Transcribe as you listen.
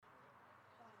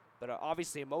but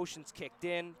obviously emotions kicked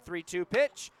in. 3-2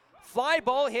 pitch. Fly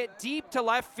ball hit deep to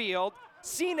left field.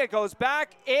 Cena goes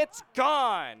back. It's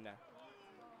gone.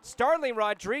 Starling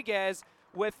Rodriguez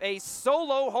with a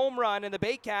solo home run, and the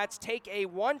Baycats take a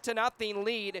 1-0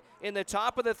 lead in the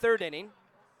top of the third inning.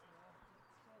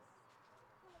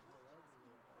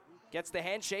 Gets the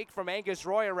handshake from Angus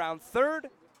Roy around third,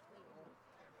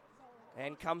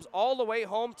 and comes all the way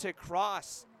home to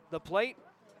cross the plate.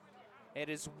 It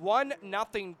is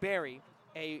 1-0 Barrie,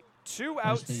 a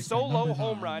 2-out solo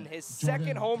home run, his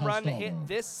second home run hit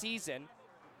this season.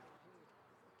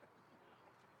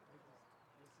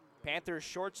 Panthers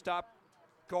shortstop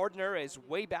Gardner is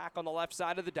way back on the left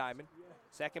side of the diamond.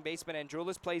 Second baseman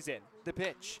Andrulis plays in. The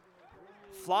pitch.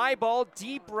 Fly ball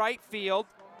deep right field.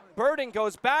 Burden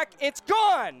goes back. It's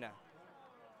gone!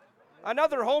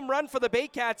 Another home run for the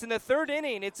Baycats in the third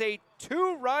inning. It's a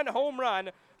 2-run home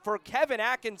run for Kevin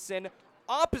Atkinson.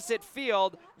 Opposite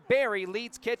field, Barrie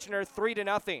leads Kitchener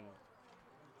 3-0.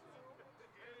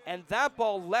 And that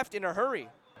ball left in a hurry.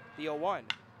 The 0-1.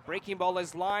 Breaking ball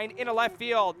is lined into left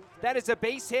field. That is a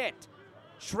base hit.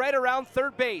 Shred around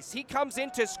third base. He comes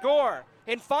in to score.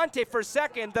 Infante for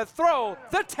second. The throw,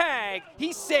 the tag.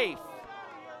 He's safe.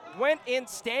 Went in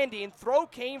standing. Throw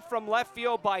came from left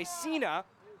field by Cena.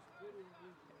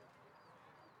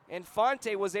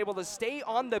 Infante was able to stay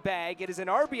on the bag. It is an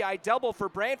RBI double for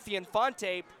Brantfee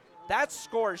Infante. That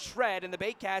scores Shred, and the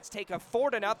Baycats take a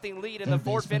 4-0 lead in the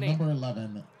fourth inning. Number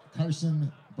 11,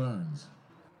 Carson Burns.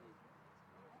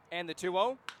 And the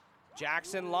 2-0.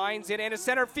 Jackson lines it into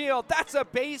center field. That's a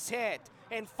base hit.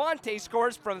 Infante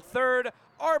scores from third.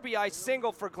 RBI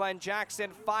single for Glenn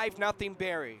Jackson. 5-0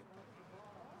 Barrie.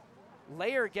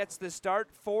 Lair gets the start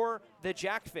for the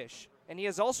Jackfish, and he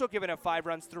has also given up 5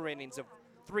 runs through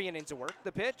 3 innings of work.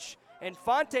 The pitch.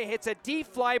 Infante hits a deep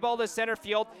fly ball to center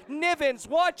field. Nivens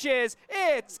watches.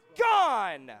 It's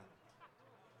gone!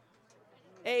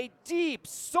 A deep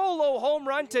solo home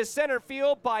run to center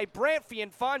field by Brantfee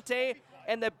Infante,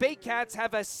 and the Baycats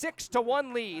have a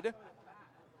 6-1 lead.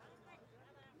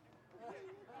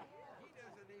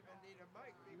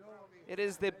 It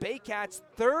is the Baycats'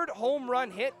 third home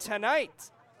run hit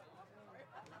tonight.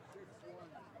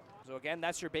 So again,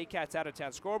 that's your Baycats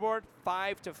out-of-town scoreboard.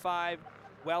 5-5,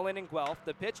 Welland and Guelph.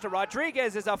 The pitch to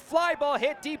Rodriguez is a fly ball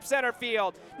hit deep center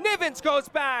field. Nivens goes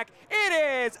back. It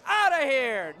is out of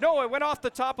here. No, it went off the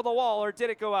top of the wall, or did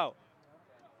it go out?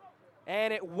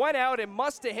 And it went out. It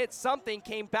must have hit something,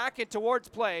 came back in towards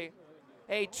play.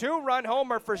 A 2-run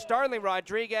homer for Starling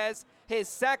Rodriguez, his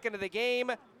second of the game.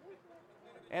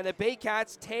 And the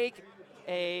Baycats take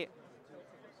a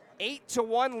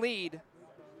 8-1 lead.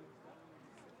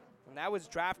 And that was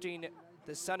drafting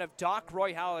the son of Doc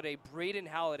Roy Halladay, Braden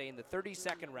Halladay, in the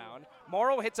 32nd round.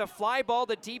 Morrow hits a fly ball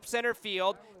to deep center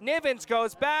field. Nivens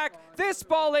goes back. This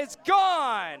ball is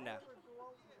gone!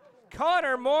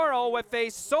 Connor Morrow with a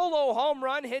solo home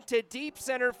run hit to deep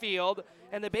center field,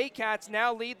 and the Baycats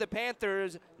now lead the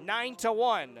Panthers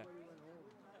 9-1.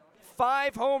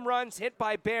 5 home runs hit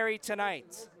by Barrie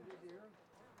tonight.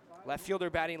 Left fielder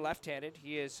batting left-handed.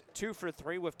 He is 2 for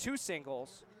 3 with 2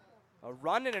 singles, a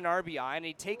run and an RBI, and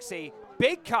he takes a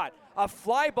big cut. A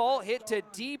fly ball hit to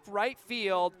deep right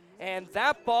field, and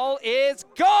that ball is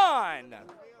gone!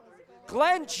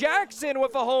 Glenn Jackson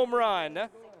with a home run.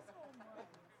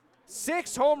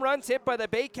 6 home runs hit by the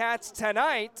Baycats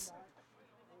tonight,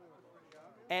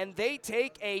 and they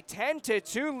take a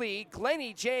 10-2 lead.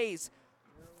 Glennie Jay's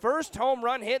first home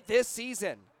run hit this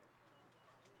season.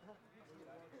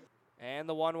 And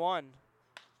the 1-1.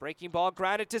 Breaking ball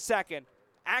grounded to second.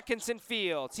 Atkinson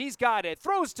fields. He's got it.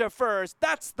 Throws to first.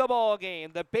 That's the ball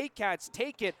game. The Baycats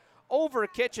take it over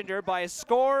Kitchener by a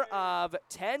score of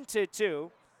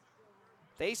 10-2.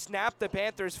 They snap the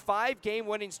Panthers' 5-game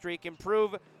winning streak,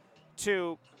 improve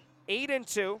to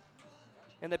 8-2,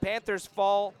 and the Panthers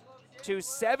fall to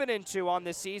 7-2 on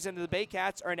this season. The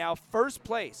Baycats are now first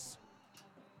place